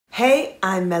Hey,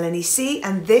 I'm Melanie C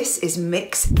and this is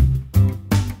Mix.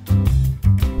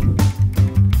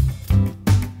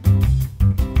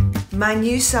 My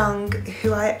new song,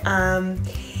 Who I Am,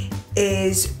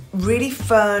 is really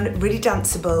fun, really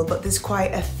danceable, but there's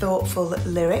quite a thoughtful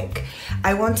lyric.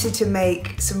 I wanted to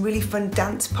make some really fun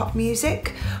dance pop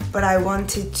music, but I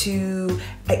wanted to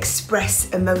express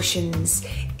emotions.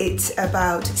 It's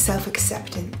about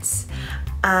self-acceptance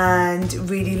and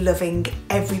really loving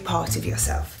every part of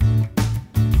yourself.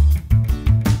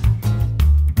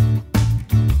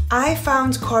 I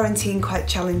found quarantine quite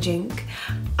challenging.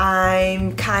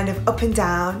 I'm kind of up and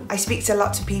down. I speak to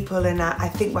lots of people and I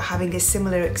think we're having a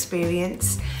similar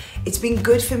experience. It's been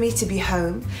good for me to be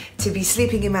home, to be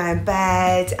sleeping in my own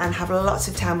bed and have lots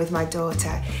of time with my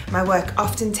daughter. My work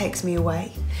often takes me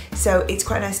away, so it's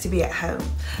quite nice to be at home.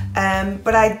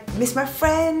 But I miss my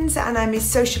friends and I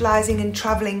miss socialising and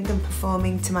travelling and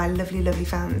performing to my lovely, lovely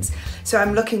fans. So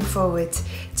I'm looking forward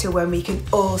to when we can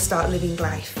all start living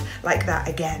life like that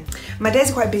again. My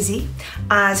days are quite busy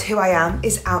as Who I Am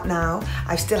is out now.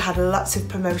 I've still had lots of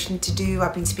promotion to do.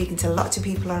 I've been speaking to lots of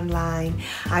people online.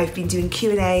 I've been doing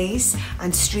Q&As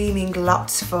and streaming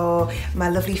lots for my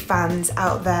lovely fans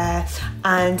out there,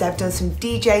 and I've done some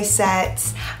DJ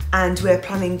sets and we're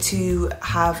planning to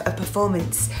have a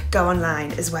performance go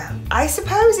online as well. I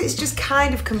suppose it's just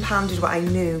kind of compounded what I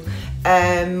knew.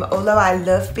 Although I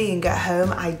love being at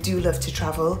home, I do love to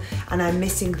travel and I'm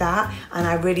missing that, and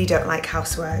I really don't like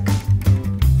housework.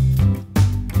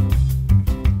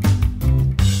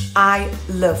 I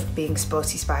love being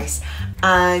Sporty Spice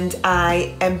and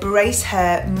I embrace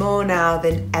her more now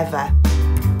than ever.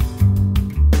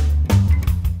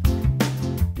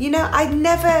 You know, I've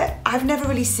never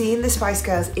really seen the Spice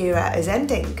Girls era as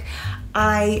ending.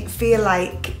 I feel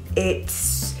like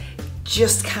it's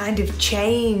just kind of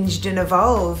changed and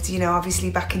evolved. You know,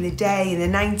 obviously back in the day, in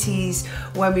the 90s,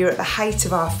 when we were at the height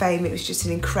of our fame, it was just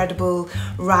an incredible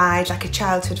ride, like a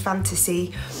childhood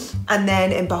fantasy. And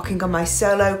then embarking on my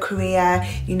solo career,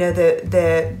 you know,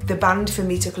 the band for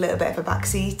me took a little bit of a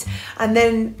backseat. And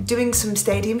then doing some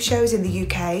stadium shows in the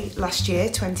UK last year,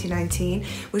 2019,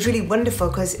 was really wonderful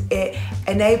because it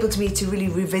enabled me to really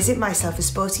revisit myself as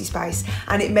Sporty Spice,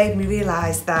 and it made me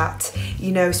realise that,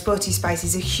 you know, Sporty Spice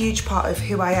is a huge part of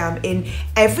who I am in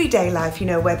everyday life, you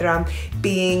know, whether I'm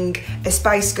being a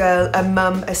Spice Girl, a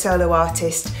mum, a solo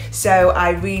artist. So I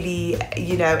really,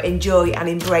 you know, enjoy and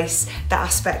embrace that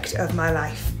aspect of my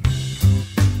life.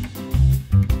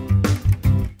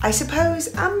 I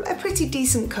suppose I'm a pretty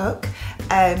decent cook.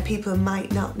 People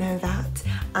might not know that,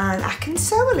 and I can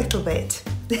sew a little bit,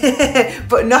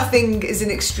 but nothing is an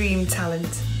extreme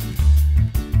talent.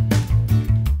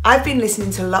 I've been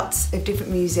listening to lots of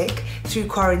different music through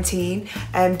quarantine.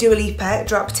 Dua Lipa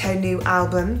dropped her new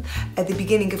album at the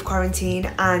beginning of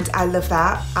quarantine and I love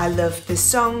that. I love the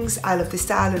songs, I love the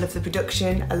style, I love the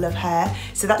production, I love her,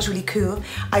 so that's really cool.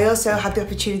 I also had the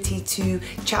opportunity to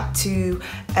chat to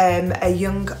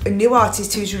a new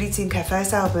artist who's releasing her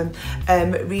first album,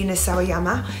 Rina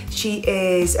Sawayama. She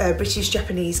is a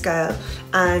British-Japanese girl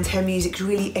and her music's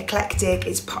really eclectic.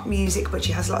 It's pop music, but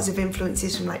she has lots of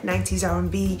influences from like 90s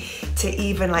R&B to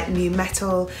even like new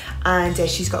metal, and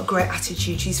she's got a great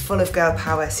attitude. She's full of girl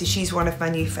power, so she's one of my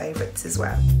new favourites as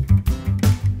well.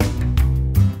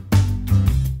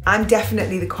 I'm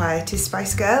definitely the quietest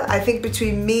Spice Girl. I think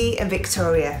between me and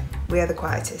Victoria, we are the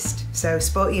quietest. So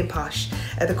Sporty and Posh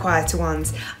are the quieter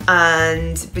ones,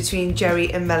 and between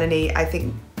Jerry and Melanie, I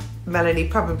think Melanie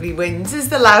probably wins as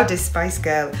the loudest Spice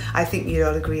Girl. I think you'd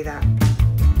all agree that.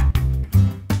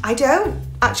 I don't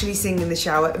actually sing in the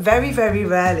shower, very, very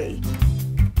rarely.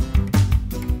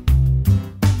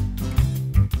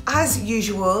 As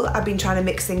usual, I've been trying to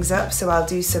mix things up, so I'll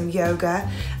do some yoga,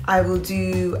 I will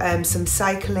do some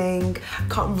cycling. I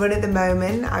can't run at the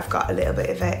moment, I've got a little bit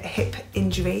of a hip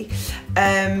injury.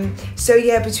 So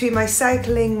yeah, between my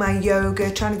cycling, my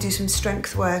yoga, trying to do some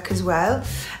strength work as well,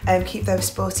 keep those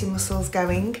sporty muscles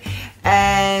going.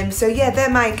 So yeah,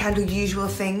 they're my kind of usual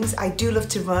things. I do love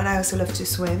to run, I also love to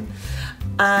swim,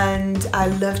 and I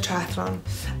love triathlon.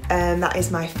 That is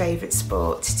my favourite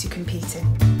sport to compete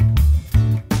in.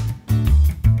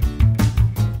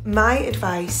 My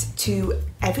advice to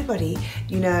everybody,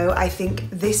 you know, I think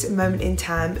this moment in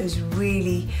time has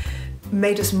really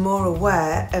made us more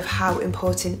aware of how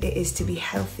important it is to be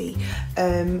healthy.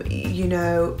 You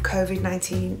know,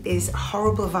 COVID-19 is a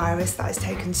horrible virus that has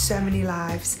taken so many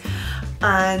lives,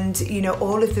 and you know,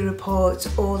 all of the reports,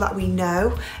 all that we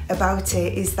know about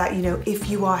it is that, you know, if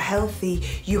you are healthy,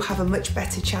 you have a much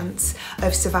better chance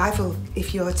of survival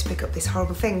if you are to pick up this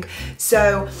horrible thing.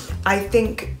 So I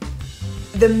think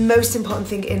The most important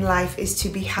thing in life is to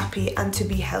be happy and to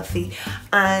be healthy,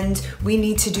 and we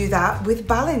need to do that with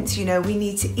balance. You know, we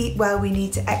need to eat well, we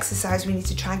need to exercise, we need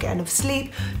to try and get enough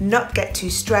sleep, not get too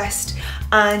stressed,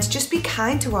 and just be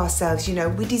kind to ourselves. You know,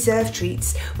 we deserve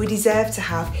treats, we deserve to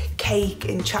have cake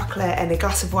and chocolate and a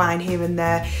glass of wine here and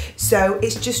there. So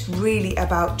it's just really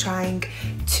about trying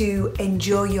to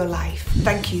enjoy your life.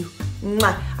 Thank you.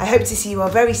 Mwah. I hope to see you all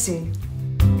very soon.